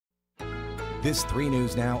This 3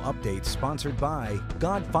 News Now update sponsored by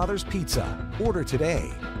Godfather's Pizza. Order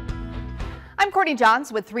today. I'm Courtney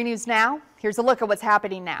Johns with 3 News Now. Here's a look at what's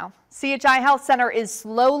happening now. CHI Health Center is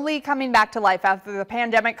slowly coming back to life after the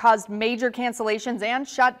pandemic caused major cancellations and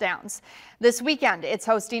shutdowns. This weekend, it's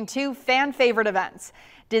hosting 2 fan-favorite events,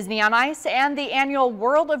 Disney on Ice and the annual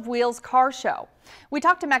World of Wheels car show. We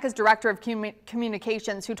talked to Mecca's Director of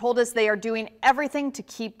Communications, who told us they are doing everything to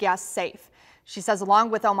keep guests safe. She says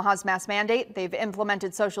along with Omaha's mask mandate, they've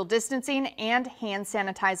implemented social distancing and hand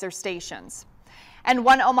sanitizer stations. And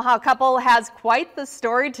one Omaha couple has quite the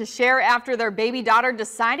story to share after their baby daughter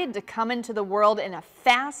decided to come into the world in a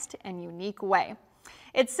fast and unique way.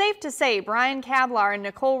 It's safe to say Brian Kavlar and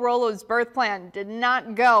Nicole Rollo's birth plan did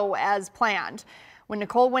not go as planned. When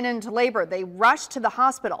Nicole went into labor, they rushed to the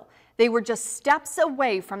hospital. They were just steps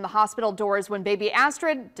away from the hospital doors when baby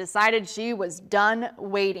Astrid decided she was done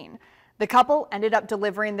waiting. The couple ended up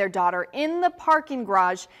delivering their daughter in the parking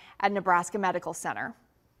garage at Nebraska Medical Center.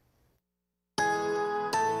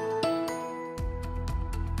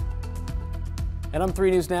 And I'm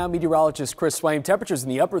 3 News Now meteorologist Chris Swaim. Temperatures in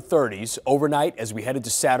the upper 30s overnight as we head into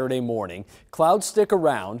Saturday morning. Clouds stick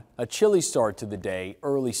around. A chilly start to the day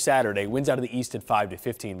early Saturday. Winds out of the east at 5 to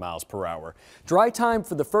 15 miles per hour. Dry time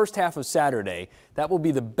for the first half of Saturday. That will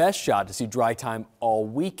be the best shot to see dry time all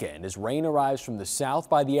weekend. As rain arrives from the south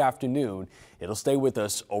by the afternoon, it'll stay with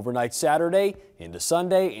us overnight Saturday into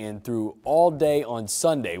Sunday and through all day on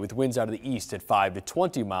Sunday with winds out of the east at 5 to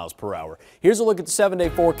 20 miles per hour. Here's a look at the 7-day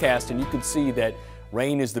forecast, and you can see that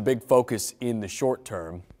rain is the big focus in the short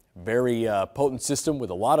term. Very potent system with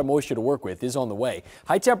a lot of moisture to work with is on the way.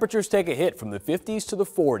 High temperatures take a hit from the 50s to the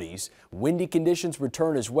 40s. Windy conditions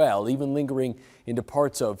return as well, even lingering into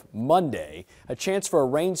parts of Monday. A chance for a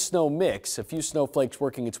rain-snow mix. A few snowflakes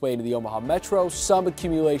working its way into the Omaha metro. Some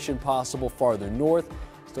accumulation possible farther north.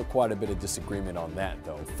 Still quite a bit of disagreement on that,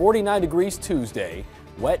 though. 49 degrees Tuesday.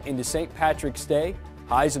 Wet into St. Patrick's Day.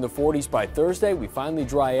 Highs in the 40s by Thursday. We finally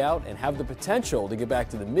dry out and have the potential to get back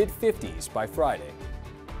to the mid-50s by Friday.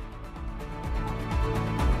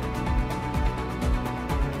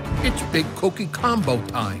 It's Big Cookie Combo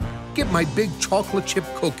time. Get my big chocolate chip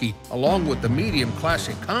cookie along with the medium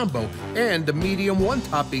classic combo and the medium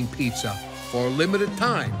one-topping pizza for a limited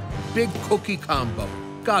time. Big Cookie Combo.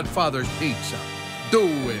 Godfather's Pizza. Do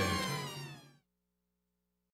it.